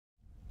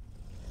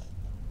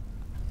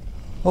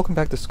Welcome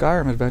back to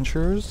Skyrim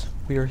Adventures.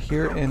 We are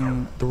here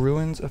in the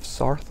ruins of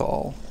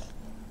Saarthal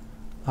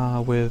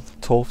with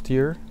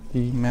Tolfdir,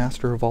 the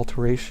Master of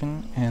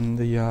Alteration and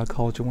the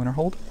College of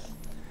Winterhold,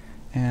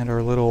 and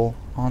our little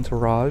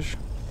entourage,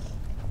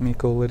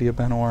 Miko, Lydia,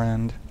 Benor,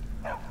 and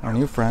our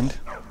new friend,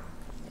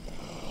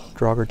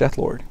 Draugr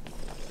Deathlord,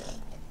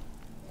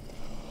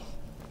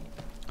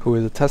 who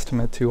is a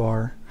testament to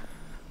our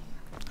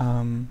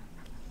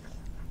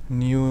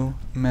new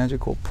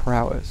magical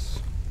prowess.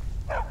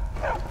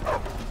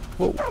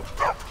 Whoa.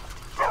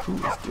 Who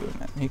is doing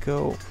that?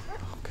 Miko?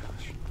 Oh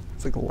gosh.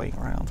 It's like laying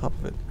right on top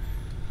of it.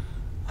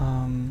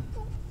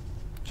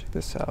 Check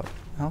this out.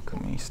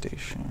 Alchemy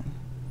station.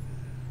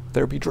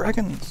 There be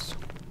dragons!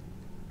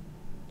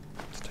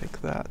 Let's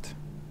take that.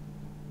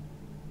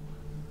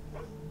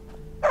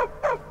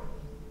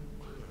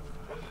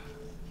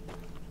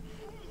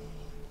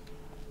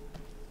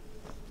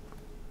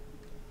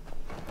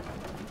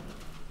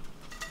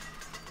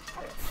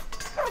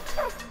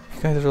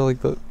 You guys are like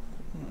the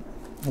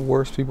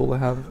worst people to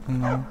have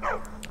in the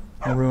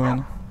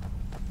ruin.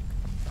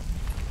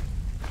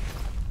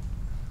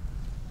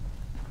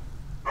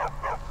 Let's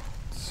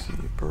see,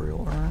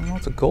 burial urn.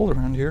 Lots of gold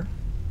around here.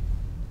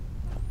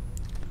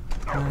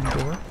 Iron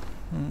door.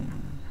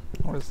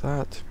 What is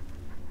that?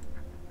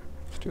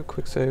 Let's do a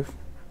quick save.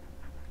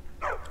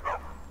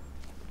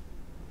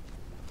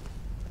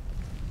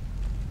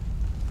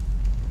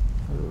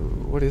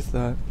 Ooh, what is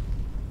that?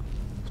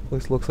 This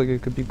place looks like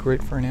it could be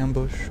great for an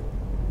ambush.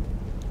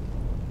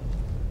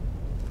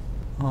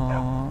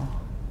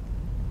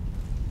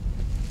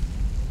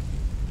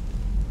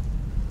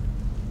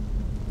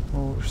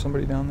 Oh, there's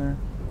somebody down there.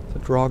 It's a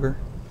Draugr.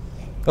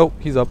 Oh,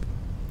 he's up.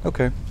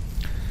 Okay.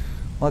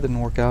 Well, that didn't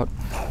work out.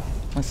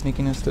 My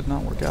sneakiness did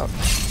not work out.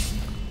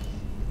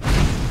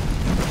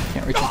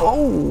 Can't reach him.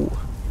 Oh!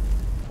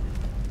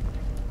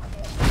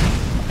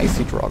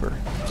 Icy Draugr.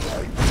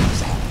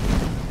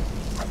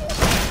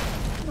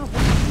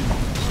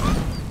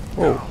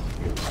 Whoa.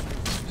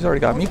 He's already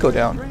got Miko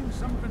down.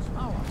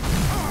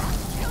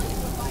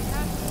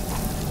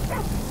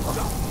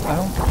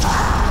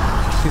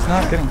 He's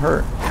not getting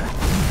hurt.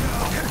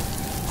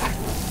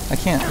 I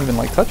can't even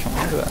like touch him.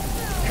 Look at that.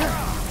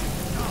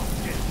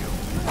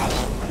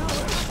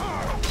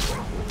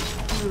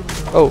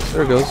 Oh,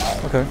 there it goes.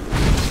 Okay.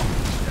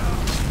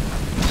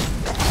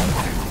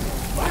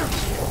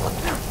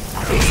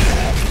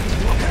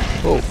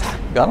 Whoa,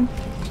 got him?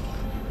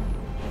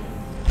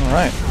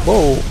 Alright.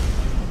 Whoa.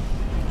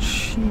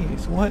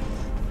 Jeez, what?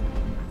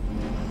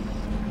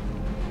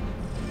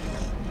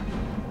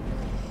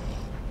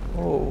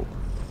 Whoa.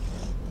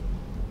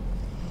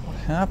 What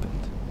happened?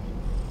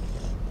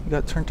 He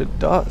got turned to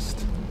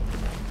dust.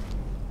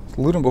 Let's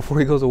loot him before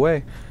he goes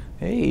away.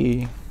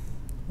 Hey.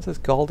 This is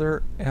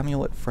Galder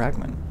Amulet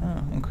Fragment.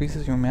 Oh,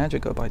 increases your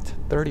magic up by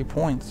 30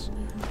 points.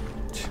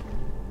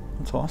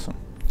 That's awesome.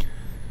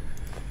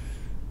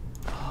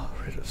 Oh,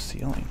 rid of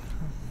ceiling.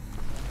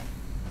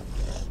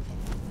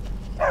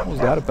 What was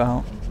that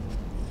about?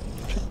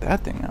 Check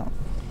that thing out.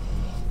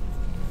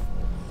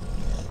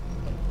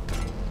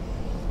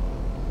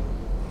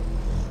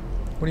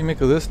 What do you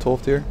make of this,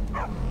 Tolfdir?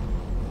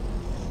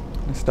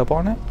 Can I step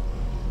on it?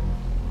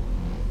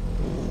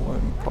 Ooh, I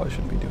probably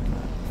shouldn't be doing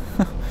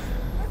that.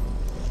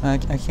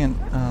 I can't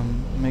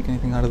make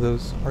anything out of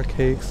those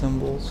archaic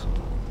symbols.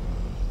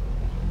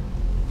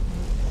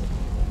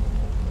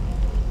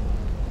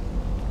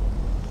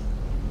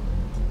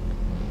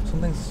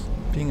 Something's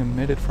being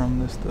emitted from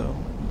this, though.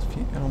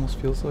 It almost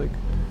feels like...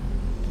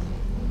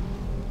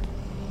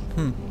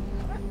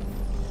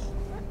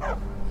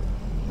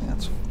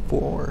 That's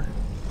 4.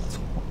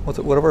 What's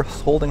it?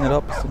 Whatever's holding it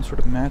up is some sort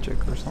of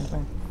magic or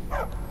something.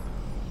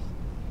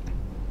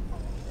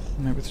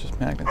 Maybe it's just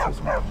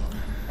magnetism.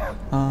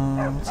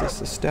 What's this?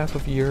 The Staff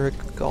of Uric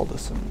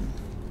Galdison.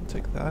 I'll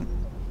take that.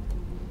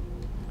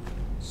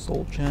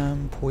 Soul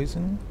Gem,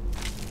 Poison.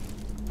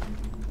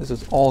 This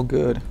is all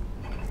good.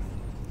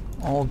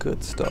 All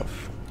good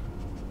stuff.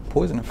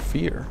 Poison of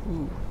Fear.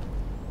 Ooh.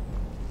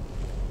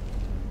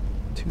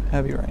 Too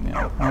heavy right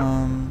now.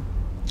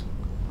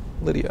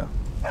 Lydia.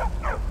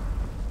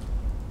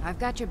 I've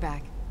got your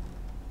back.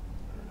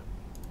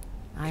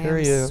 I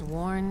Carry am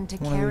sworn to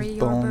carry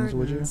your bones, burdens.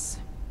 would you?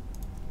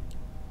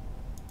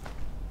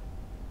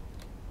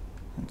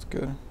 That's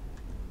good.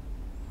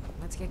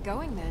 Let's get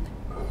going then.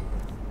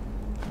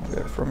 I'll get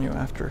it from you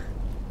after.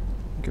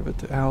 Give it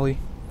to Allie.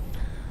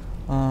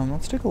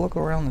 Let's take a look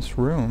around this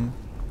room.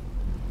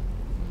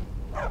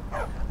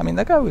 I mean,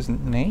 that guy was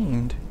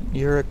named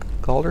Uric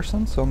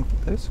Galderson, so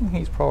I assume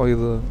he's probably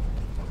the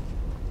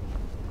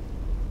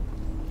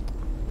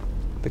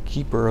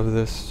keeper of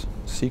this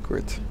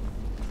secret.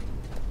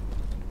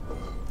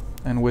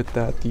 And with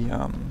that, the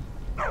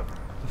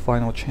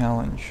final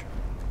challenge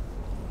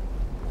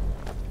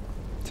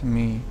to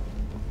me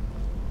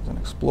as an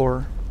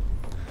explorer.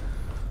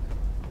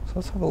 So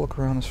let's have a look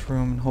around this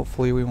room and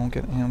hopefully we won't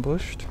get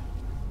ambushed.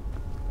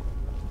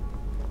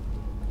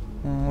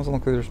 Doesn't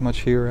look like there's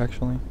much here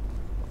actually.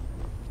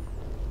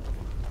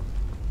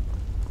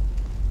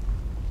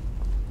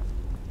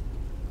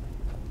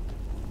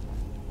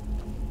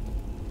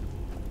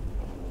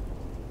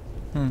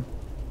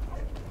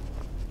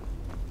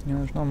 Yeah,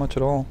 there's not much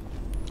at all.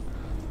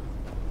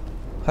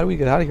 How do we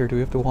get out of here? Do we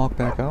have to walk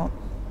back out?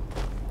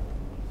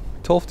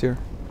 Tolftir.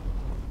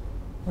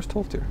 Where's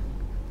Tolftir?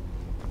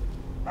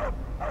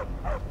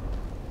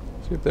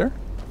 Is he up there?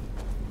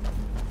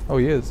 Oh,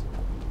 he is.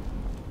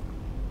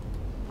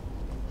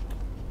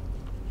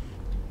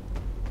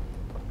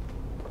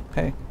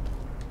 Hey.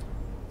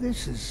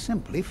 This is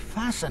simply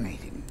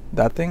fascinating.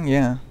 That thing?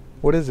 Yeah.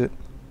 What is it?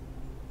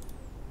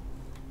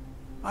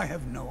 I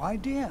have no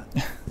idea.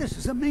 This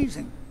is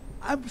amazing.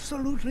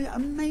 Absolutely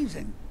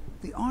amazing.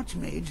 The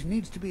Archmage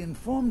needs to be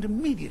informed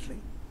immediately.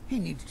 He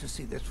needs to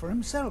see this for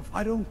himself.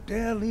 I don't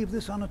dare leave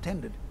this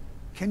unattended.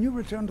 Can you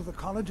return to the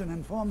college and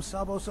inform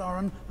Sabos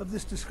Aran of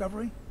this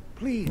discovery?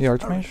 Please. The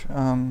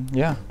Archmage?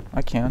 Yeah,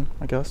 I can,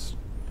 I guess.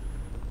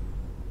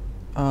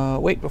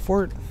 Wait,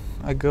 before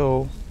I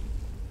go,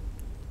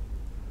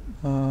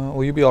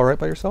 will you be alright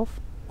by yourself?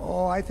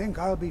 Oh, I think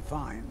I'll be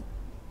fine.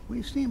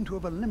 We seem to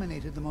have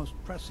eliminated the most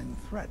pressing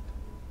threat.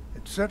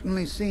 It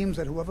certainly seems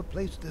that whoever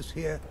placed this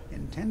here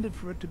intended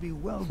for it to be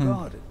well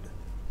guarded.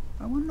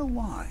 I wonder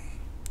why.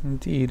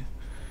 Indeed.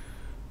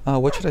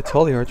 What should I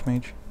tell the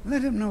Archmage?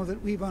 Let him know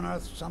that we've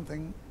unearthed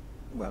something,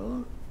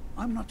 well,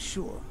 I'm not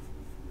sure.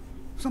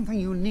 Something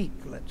unique,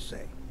 let's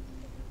say.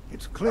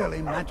 It's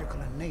clearly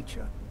magical in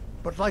nature,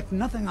 but like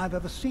nothing I've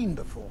ever seen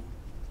before.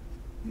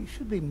 He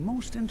should be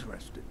most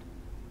interested.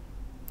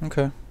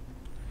 Okay.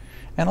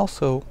 And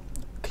also,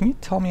 can you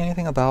tell me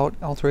anything about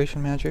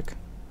alteration magic?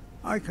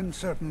 I can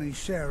certainly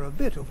share a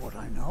bit of what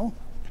I know.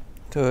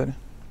 Good.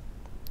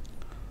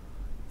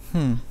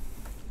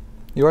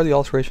 You are the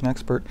alteration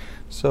expert,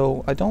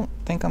 so I don't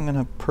think I'm going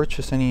to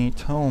purchase any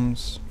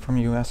tomes from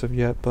you as of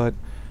yet, but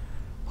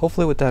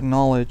hopefully with that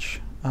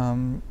knowledge,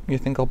 you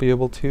think I'll be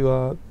able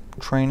to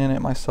train in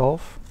it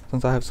myself,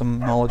 since I have some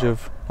knowledge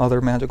of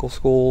other magical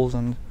schools,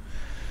 and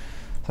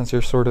since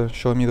you're sort of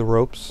showing me the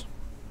ropes.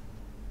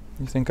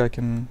 You think I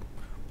can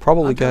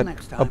probably get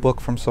a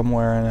book from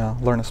somewhere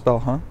and learn a spell,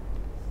 huh?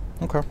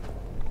 Okay.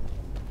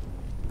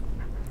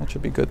 That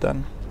should be good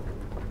then.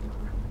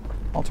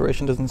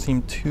 Alteration doesn't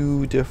seem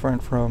too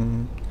different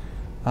from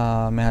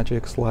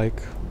magics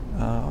like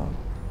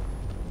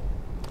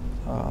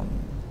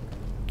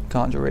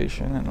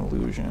conjuration and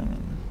illusion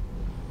and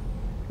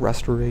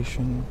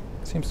restoration.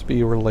 Seems to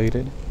be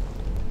related.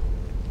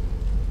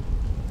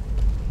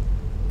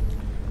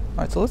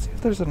 Alright, so let's see if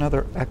there's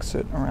another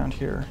exit around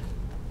here.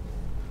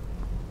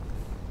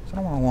 So I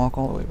don't want to walk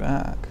all the way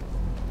back.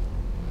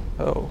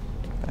 Oh,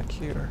 back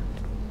here.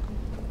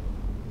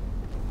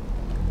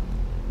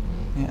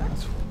 Yeah,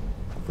 that's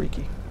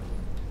freaky.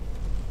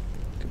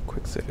 Do a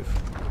quick save.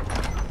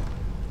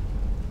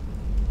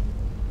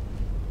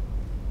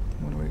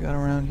 What do we got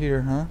around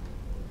here, huh?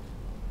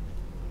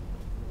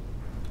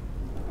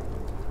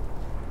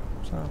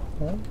 Is that a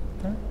hole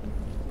there?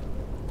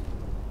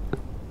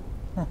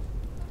 Huh.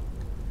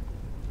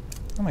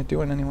 What am I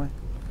doing anyway?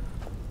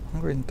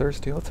 Hungry and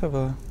thirsty. Let's have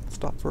a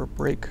stop for a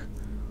break.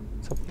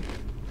 Let's have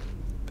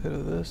a bit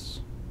of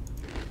this.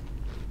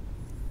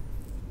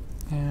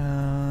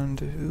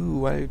 And,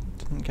 ooh, I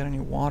didn't get any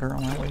water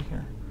on my way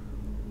here.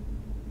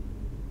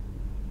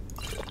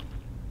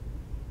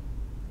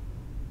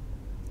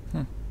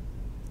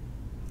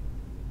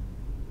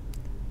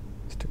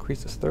 This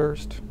decreases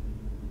thirst.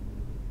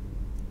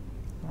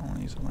 I don't want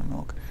to use all my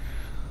milk.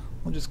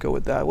 We'll just go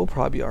with that. We'll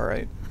probably be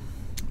alright.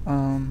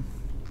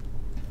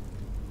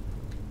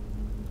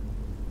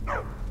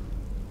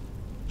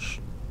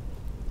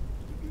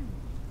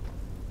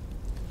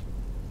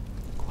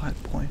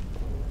 Quiet point.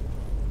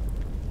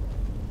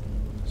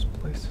 This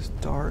place is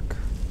dark.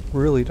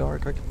 Really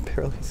dark. I can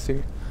barely see.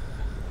 There's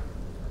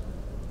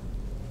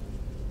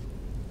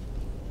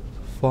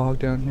a fog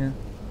down here.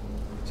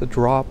 It's a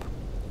drop.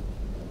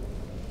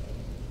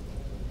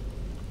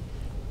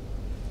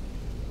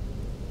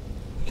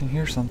 I can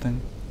hear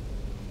something.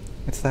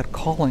 It's that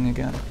calling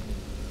again. I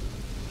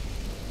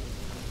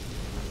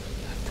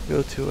have to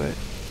go to it.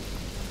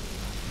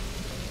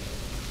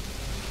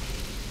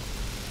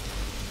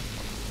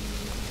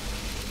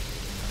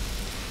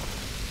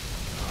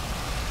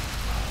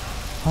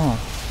 Huh.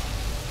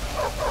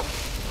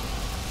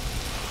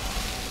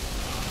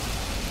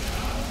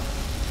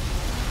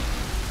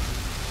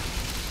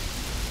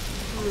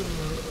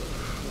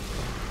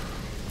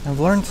 I've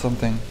learned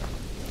something.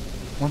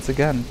 Once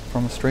again,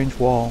 from a strange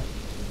wall.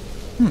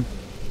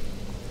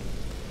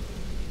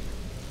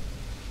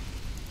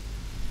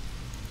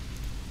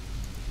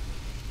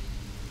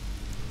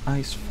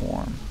 Ice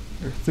form.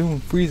 Your Thune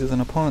freezes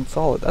an opponent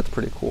solid. That's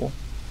pretty cool.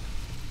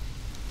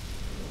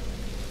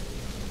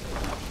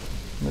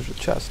 And there's a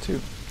chest too.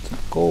 Some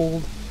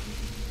gold.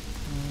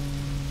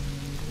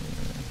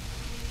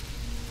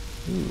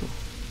 Ooh.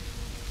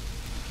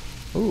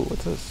 Ooh,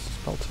 what's this?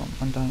 Spell tome.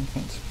 Undying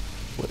Faint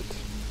Split.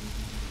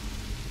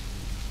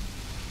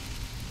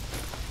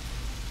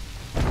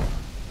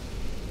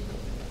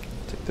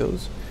 Take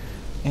those.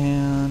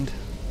 And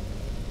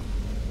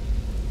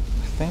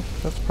I think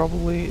that's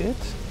probably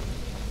it.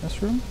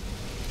 This room?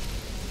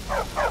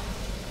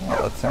 Oh,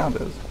 that sound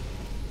is.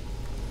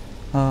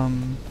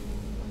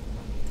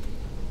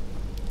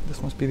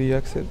 This must be the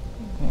exit.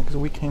 Yeah, because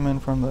we came in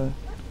from the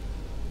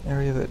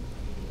area that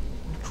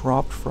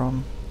dropped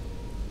from.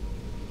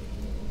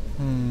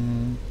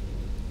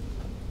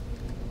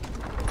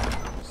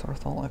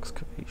 Saarthal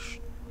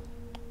excavation.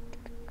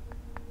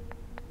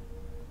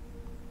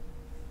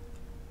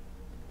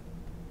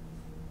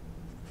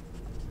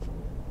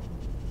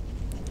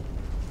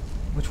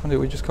 Which one did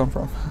we just come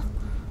from?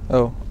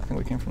 Oh, I think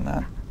we came from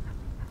that.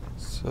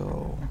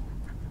 So,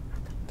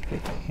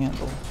 take the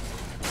handle.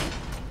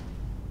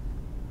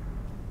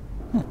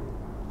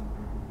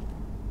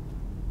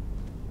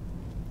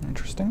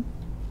 Interesting.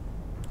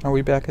 Are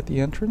we back at the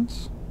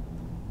entrance?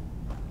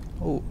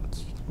 Oh,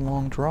 it's a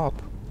long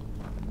drop.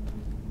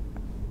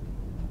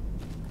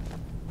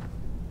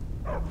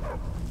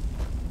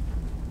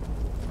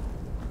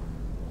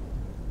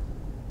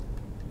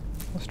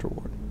 Quest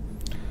reward.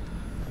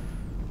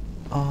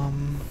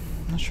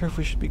 Not sure if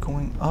we should be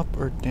going up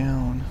or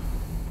down.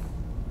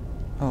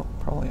 Oh,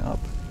 probably up.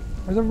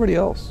 Where's everybody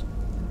else?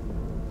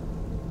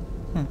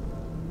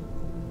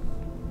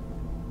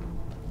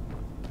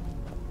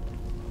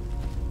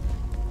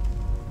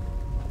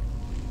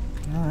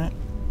 Alright.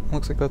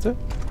 Looks like that's it.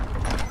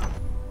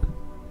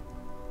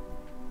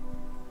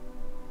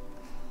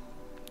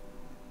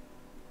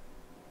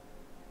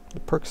 The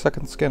perk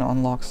Second Skin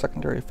unlocks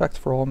secondary effects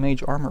for all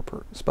mage armor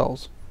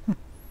spells.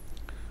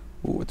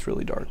 Ooh, it's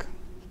really dark.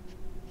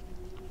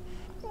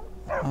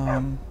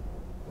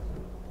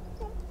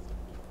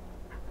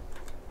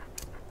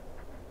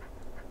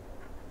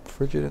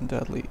 Frigid and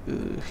deadly.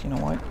 Ugh, you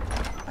know what?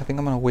 I think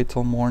I'm gonna wait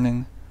till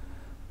morning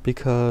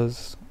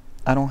because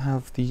I don't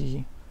have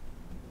the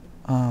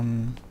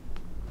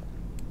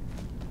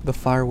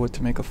firewood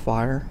to make a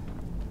fire,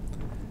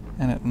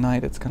 and at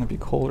night it's gonna be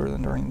colder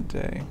than during the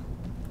day.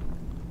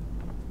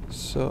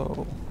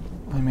 So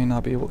I may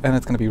not be able, and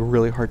it's gonna be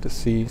really hard to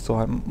see, so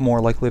I'm more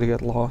likely to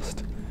get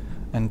lost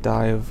and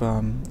die of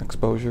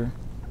exposure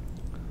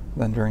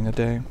than during the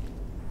day.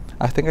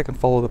 I think I can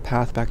follow the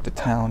path back to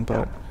town,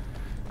 but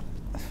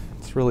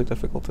it's really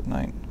difficult at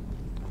night.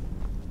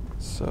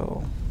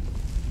 So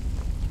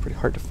it's pretty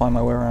hard to find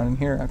my way around in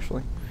here,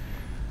 actually.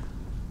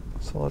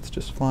 So let's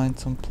just find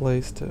some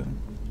place to...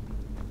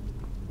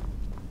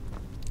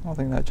 I don't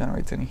think that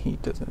generates any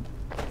heat, does it?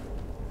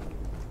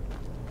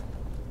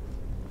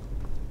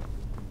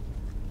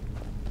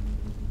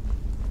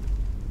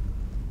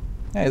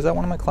 Hey, is that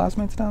one of my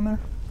classmates down there?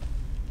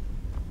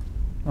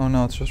 Oh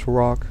no, it's just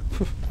rock.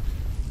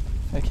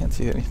 I can't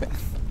see anything.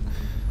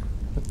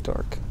 It's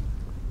dark.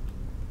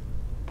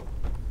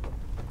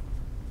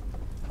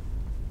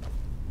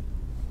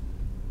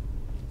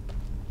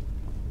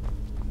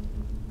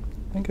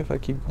 I think if I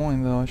keep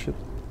going though, I should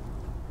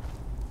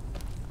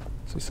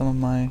see some of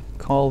my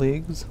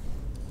colleagues.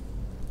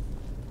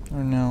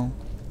 Or no.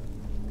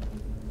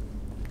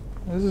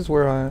 This is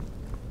where I...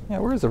 Yeah,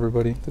 where is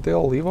everybody? Did they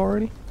all leave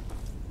already?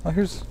 Oh,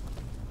 here's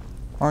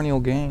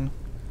Arniel Gain.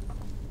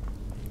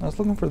 I was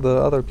looking for the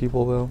other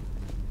people though.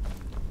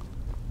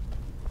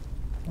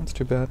 That's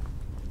too bad.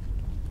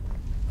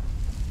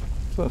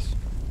 What's this?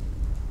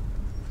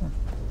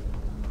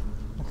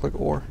 Looks like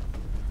ore.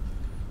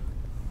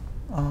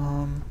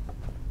 Oh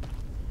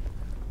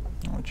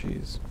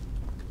jeez.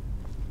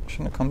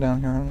 Shouldn't have come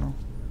down here, I don't know.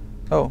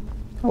 Oh,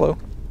 hello.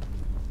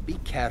 Be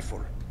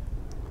careful.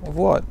 Of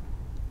what?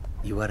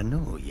 You are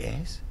new,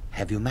 yes?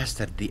 Have you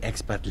mastered the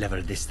expert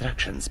level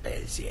destruction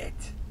spells yet?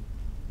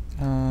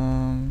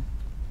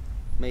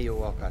 May you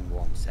walk on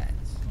warm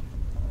sands.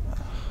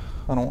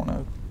 I don't want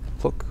to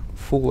look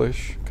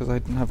foolish, because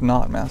I have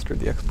not mastered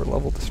the expert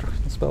level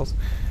destruction spells.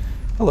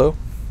 Hello.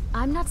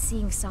 I'm not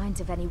seeing signs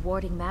of any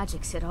warding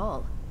magics at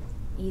all.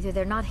 Either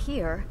they're not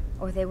here,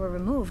 or they were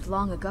removed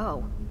long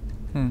ago.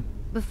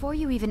 Before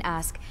you even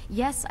ask,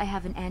 yes, I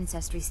have an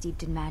ancestry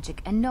steeped in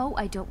magic, and no,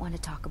 I don't want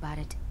to talk about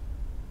it.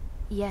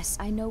 Yes,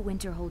 I know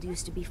Winterhold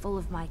used to be full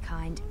of my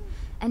kind,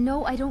 and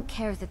no, I don't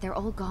care that they're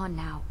all gone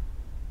now.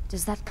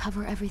 Does that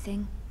cover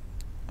everything?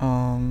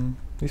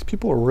 These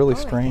people are really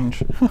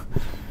strange. I'm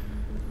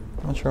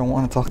not sure I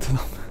want to talk to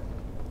them.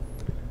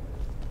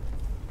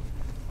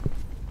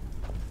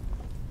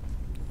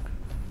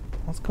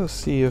 Let's go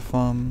see if,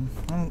 I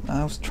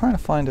was trying to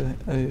find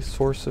a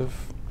source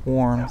of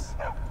warmth,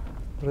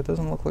 but it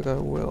doesn't look like I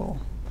will.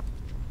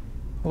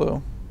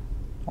 Hello.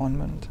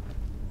 Onmund.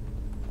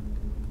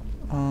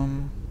 I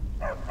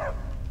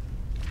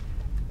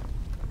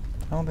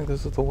don't think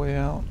this is the way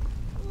out.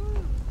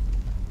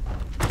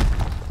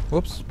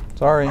 Whoops,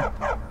 sorry.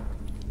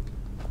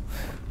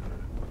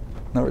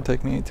 Never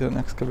take me to an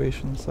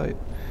excavation site.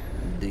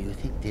 Do you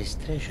think there's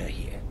treasure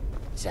here?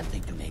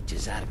 Something to make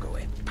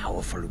Jazargo a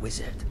powerful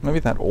wizard? Maybe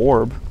that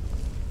orb.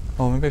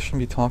 Oh, maybe I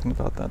shouldn't be talking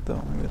about that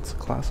though. Maybe it's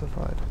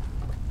classified.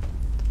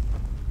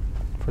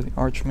 For the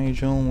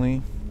Archmage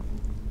only.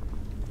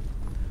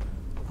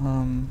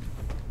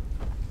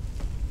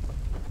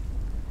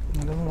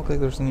 It doesn't look like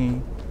there's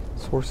any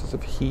sources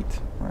of heat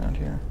around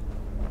here.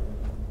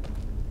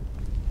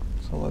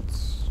 So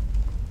let's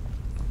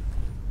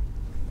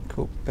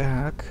go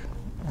back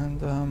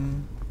and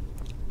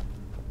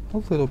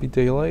hopefully it'll be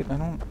daylight. I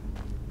don't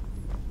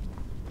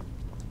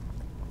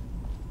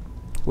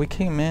We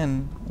came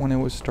in when it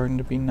was starting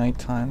to be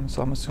nighttime,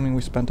 so I'm assuming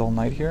we spent all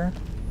night here.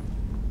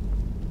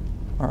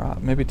 Or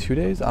maybe 2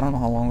 days? I don't know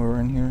how long we were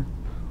in here.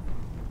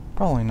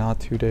 Probably not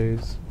 2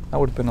 days. I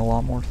would have been a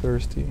lot more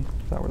thirsty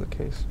if that were the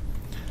case.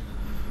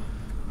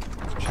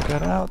 Let's check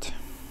that out.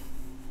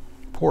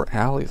 Poor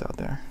alleys out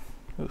there.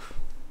 Oof.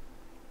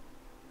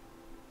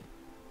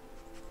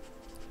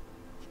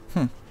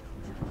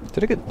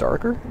 Did it get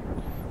darker?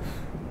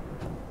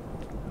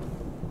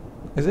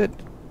 Is it?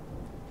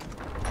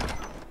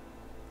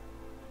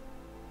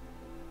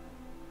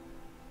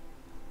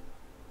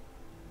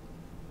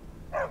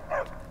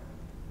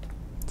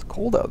 It's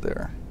cold out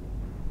there.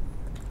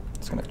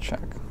 Just gonna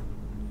check.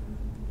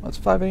 Oh, it's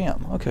 5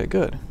 a.m. Okay,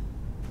 good.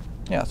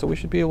 Yeah, so we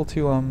should be able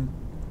to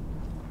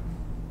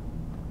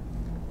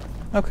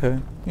okay,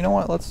 you know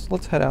what?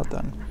 Let's head out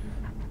then.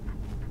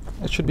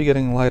 It should be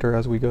getting lighter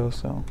as we go,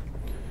 so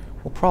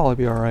we'll probably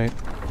be all right.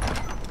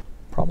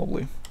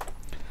 Probably.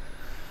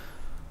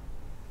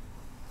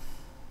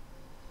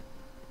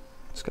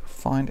 Just gotta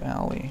find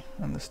alley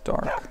in this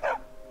dark.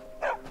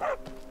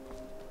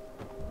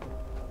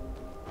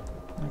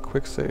 And a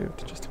quick save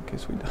just in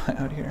case we die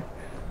out here.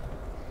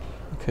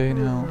 Okay,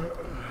 now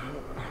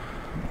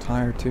I'm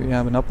tired too. Yeah,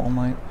 I've been up all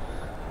night.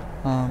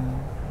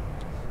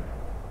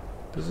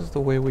 This is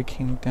the way we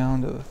came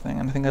down to the thing,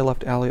 and I think I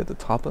left Allie at the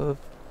top of.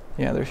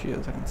 Yeah, there she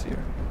is. I can see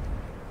her.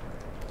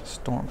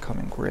 Storm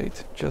coming,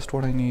 great. Just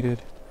what I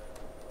needed.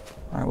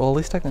 Alright, well at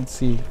least I can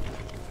see.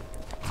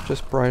 It's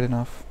just bright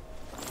enough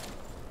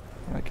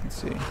that I can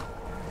see.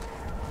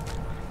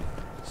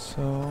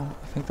 So,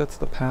 I think that's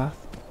the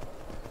path.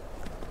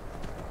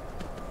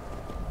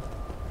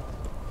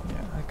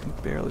 Yeah, I can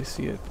barely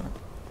see it, but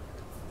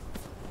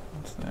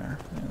it's there.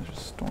 Yeah, there's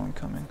a storm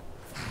coming.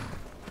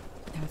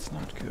 That's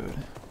not good.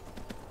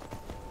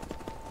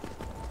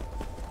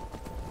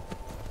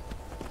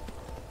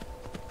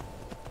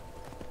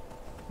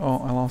 Oh,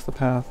 I lost the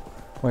path.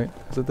 Wait,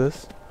 is it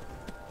this?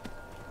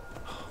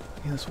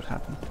 Yeah, this would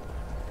happen.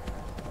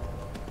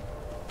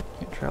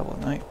 Can't travel at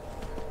night.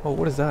 Oh,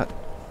 what is that?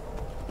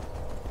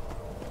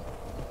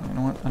 You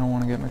know what? I don't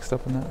want to get mixed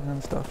up in that kind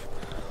of stuff.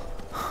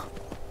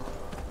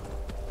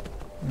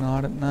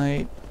 Not at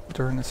night,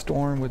 during a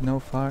storm with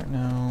no fire.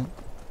 No.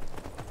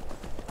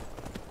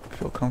 I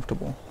feel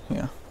comfortable.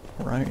 Yeah,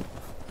 right.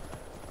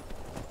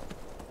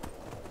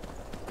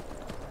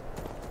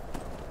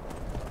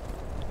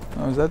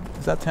 Oh,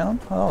 is that town?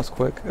 Oh, that was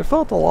quick. It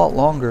felt a lot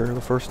longer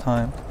the first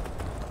time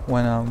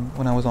when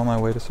I was on my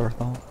way to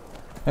Sarthal.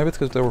 Maybe it's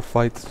because there were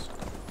fights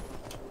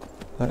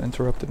that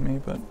interrupted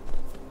me, but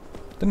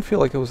didn't feel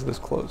like it was this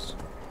close.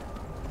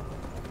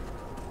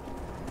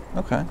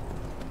 Okay.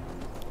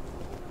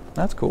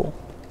 That's cool.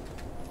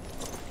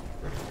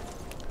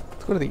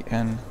 Let's go to the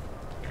inn.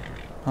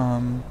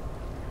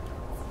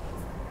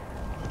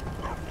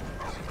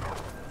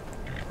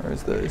 Or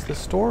is the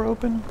store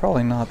open?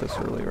 Probably not this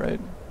early, right?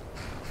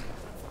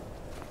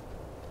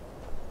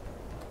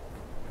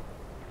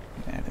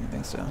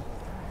 So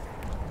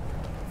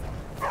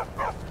let's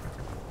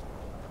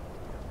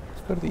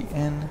go to the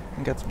inn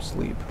and get some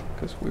sleep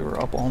because we were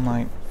up all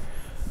night.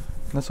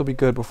 And this will be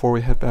good before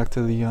we head back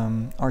to the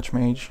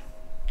Archmage.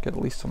 Get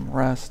at least some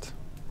rest,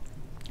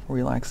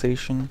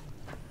 relaxation.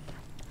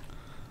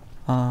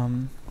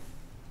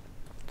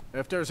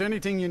 If there's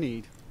anything you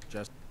need,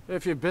 just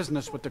if you've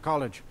business with the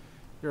college,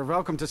 you're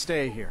welcome to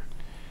stay here.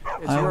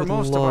 It's where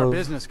most of our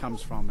business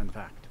comes from, in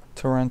fact.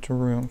 To rent a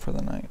room for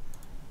the night.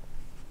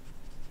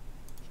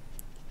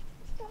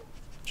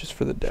 Just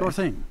for the day. Sure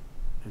thing.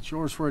 It's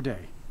yours for a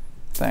day.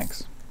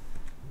 Thanks.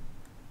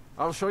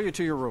 I'll show you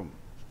to your room.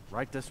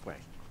 Right this way.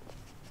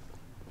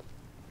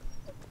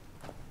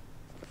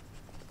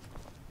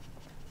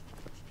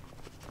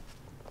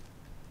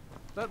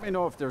 Let me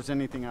know if there's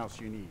anything else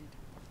you need.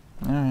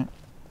 Alright.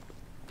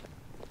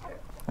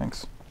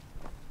 Thanks.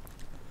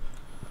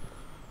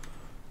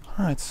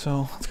 Alright,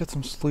 so let's get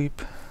some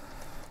sleep.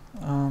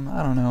 I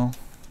don't know.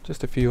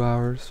 Just a few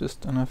hours.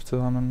 Just enough so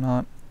I'm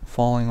not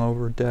falling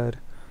over dead.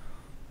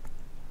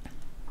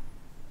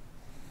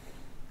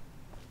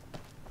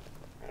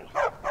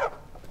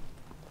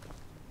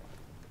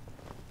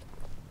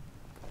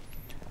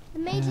 The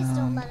mages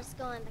don't let us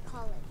go into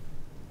college.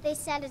 They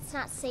said it's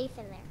not safe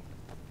in there.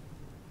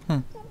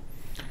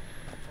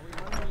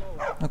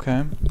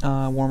 Okay,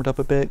 warmed up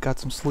a bit, got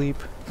some sleep.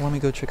 Let me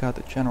go check out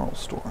the general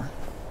store.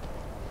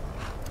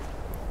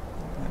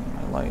 I need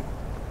my light.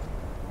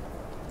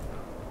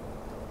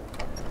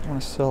 I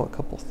want to sell a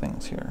couple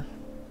things here.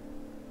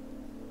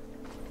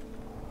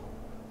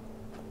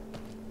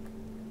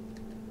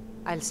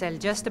 I'll sell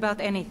just about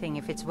anything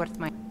if it's worth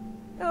my...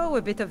 Oh,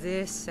 a bit of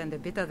this and a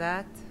bit of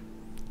that.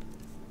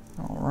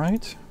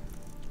 Alright.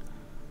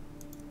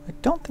 I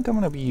don't think I'm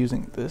going to be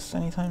using this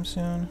anytime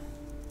soon.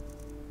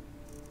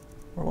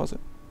 Or was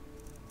it?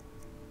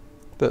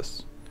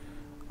 This.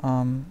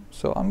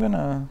 So I'm going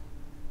to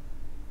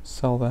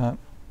sell that.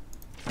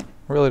 I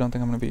really don't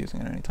think I'm going to be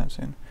using it anytime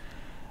soon.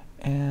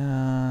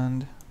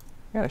 And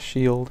I got a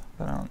shield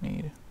that I don't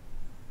need.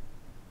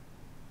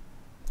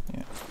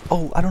 Yeah.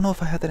 Oh, I don't know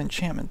if I had that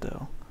enchantment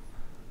though.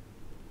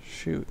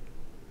 shoot.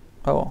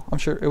 Oh, I'm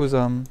sure it was,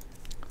 what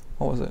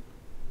was it?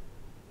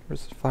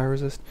 Fire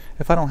resist?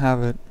 If I don't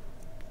have it,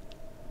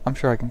 I'm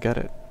sure I can get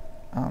it.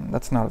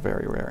 That's not a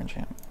very rare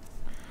enchantment.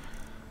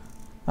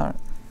 Alright.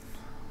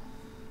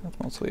 That's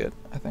mostly it,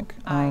 I think.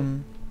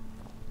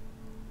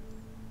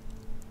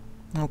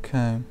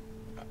 Okay.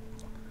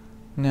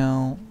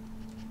 Now...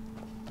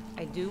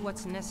 I do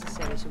what's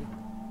necessary to...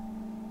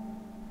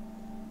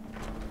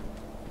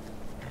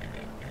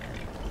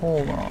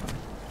 Hold on.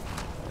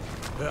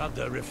 Heard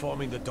they're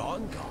reforming the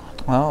Dawn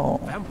Guard. Oh.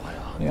 Vampire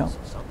hunters Yeah.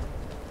 or something.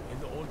 In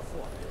the old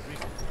fort.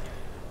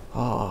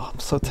 Oh, I'm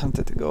so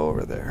tempted to go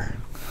over there.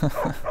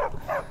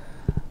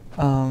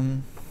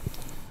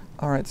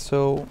 Alright,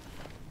 so...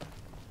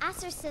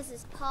 Aster says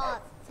his paw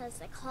says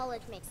the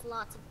college makes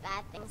lots of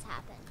bad things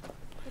happen.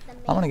 But the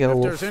I'm gonna get a If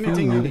little there's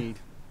anything you food. need,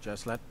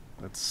 just let's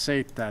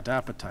sate that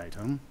appetite,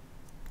 huh?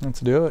 Let's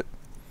do it.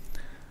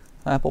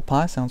 Apple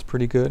pie sounds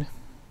pretty good.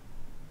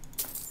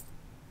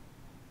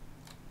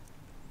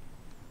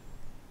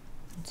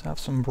 Let's have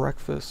some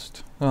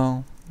breakfast.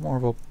 Well, more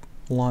of a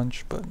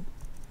lunch, but...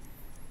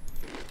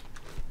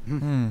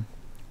 That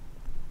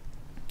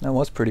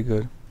was pretty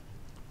good. Do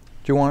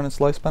you want a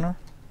slice, Benner?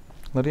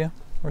 Lydia?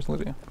 Where's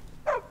Lydia?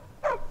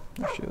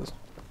 There she is.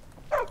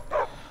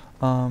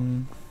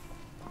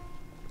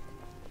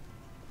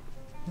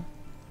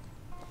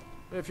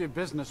 If you've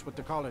business with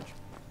the college,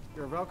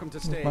 you're welcome to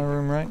Is stay. my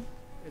room right?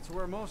 It's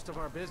where most of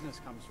our business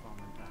comes from,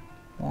 in fact.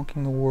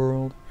 Walking the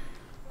world.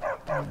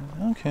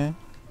 Okay.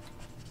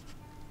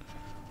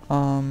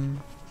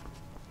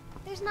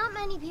 There's not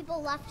many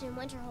people left in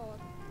Winterhold,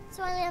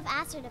 so I only have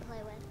Aster to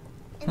play with.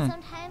 And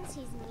sometimes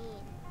he's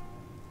mean.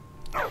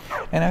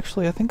 And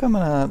actually, I think I'm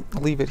gonna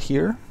leave it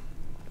here.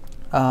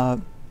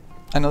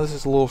 I know this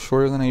is a little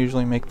shorter than I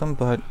usually make them,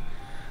 but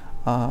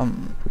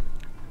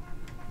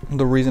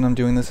the reason I'm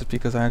doing this is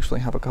because I actually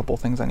have a couple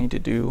things I need to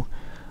do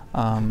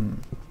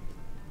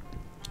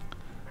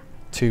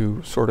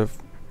to sort of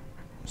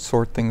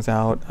sort things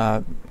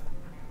out.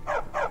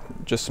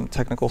 Just some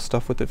technical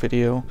stuff with the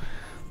video.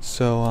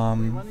 So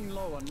I'm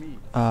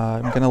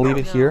gonna leave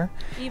it here,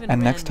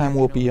 and next time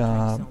we'll be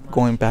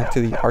going back to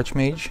the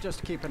Archmage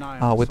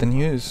with the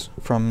news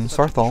from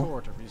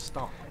Sarthal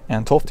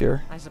and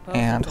Tolfdir,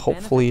 and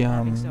hopefully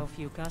I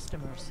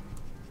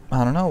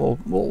don't know,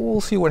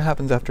 we'll see what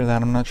happens after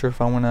that. I'm not sure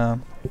if I want to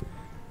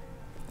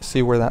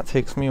see where that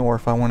takes me or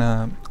if I want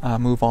to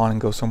move on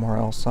and go somewhere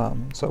else,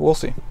 so we'll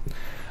see.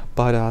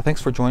 But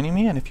thanks for joining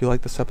me, and if you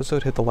like this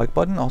episode, hit the like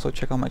button. Also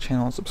check out my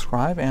channel and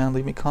subscribe, and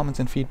leave me comments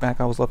and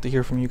feedback. I always love to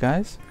hear from you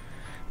guys.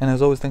 And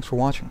as always, thanks for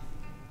watching.